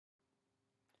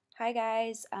Hi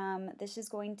guys, this is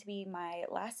going to be my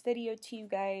last video to you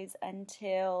guys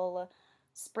until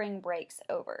spring breaks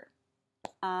over.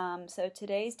 So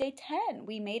today's day 10.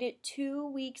 We made it 2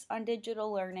 weeks on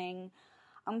digital learning.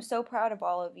 I'm so proud of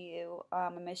all of you. I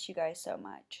miss you guys so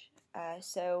much.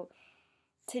 So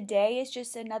today is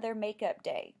just another makeup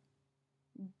day.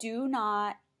 Do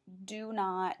not do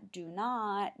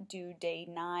day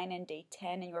 9 and day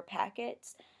 10 in your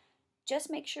packets.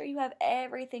 Just make sure you have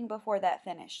everything before that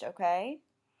finished, okay?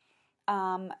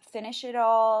 Finish it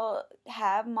all,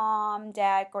 have mom,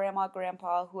 dad, grandma,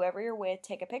 grandpa, whoever you're with,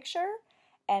 take a picture,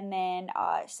 and then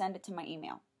send it to my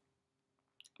email.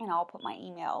 And I'll put my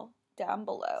email down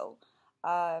below.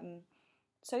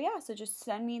 So just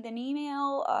send me an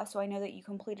email so I know that you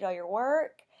completed all your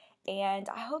work. And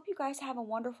I hope you guys have a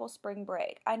wonderful spring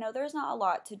break. I know there's not a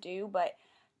lot to do, but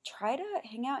try to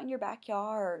hang out in your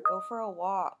backyard, go for a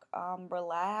walk,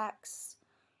 relax.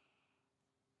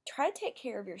 Try to take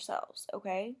care of yourselves,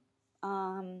 okay?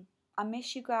 I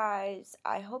miss you guys.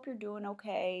 I hope you're doing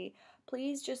okay.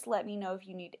 Please just let me know if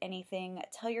you need anything.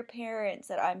 Tell your parents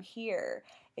that I'm here.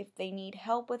 If they need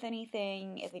help with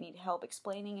anything, if they need help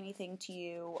explaining anything to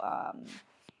you,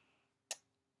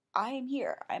 I am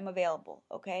here. I'm available,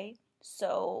 okay?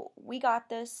 So we got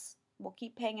this. We'll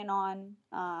keep hanging on.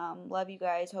 Love you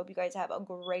guys. Hope you guys have a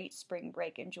great spring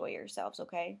break. Enjoy yourselves,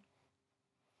 okay?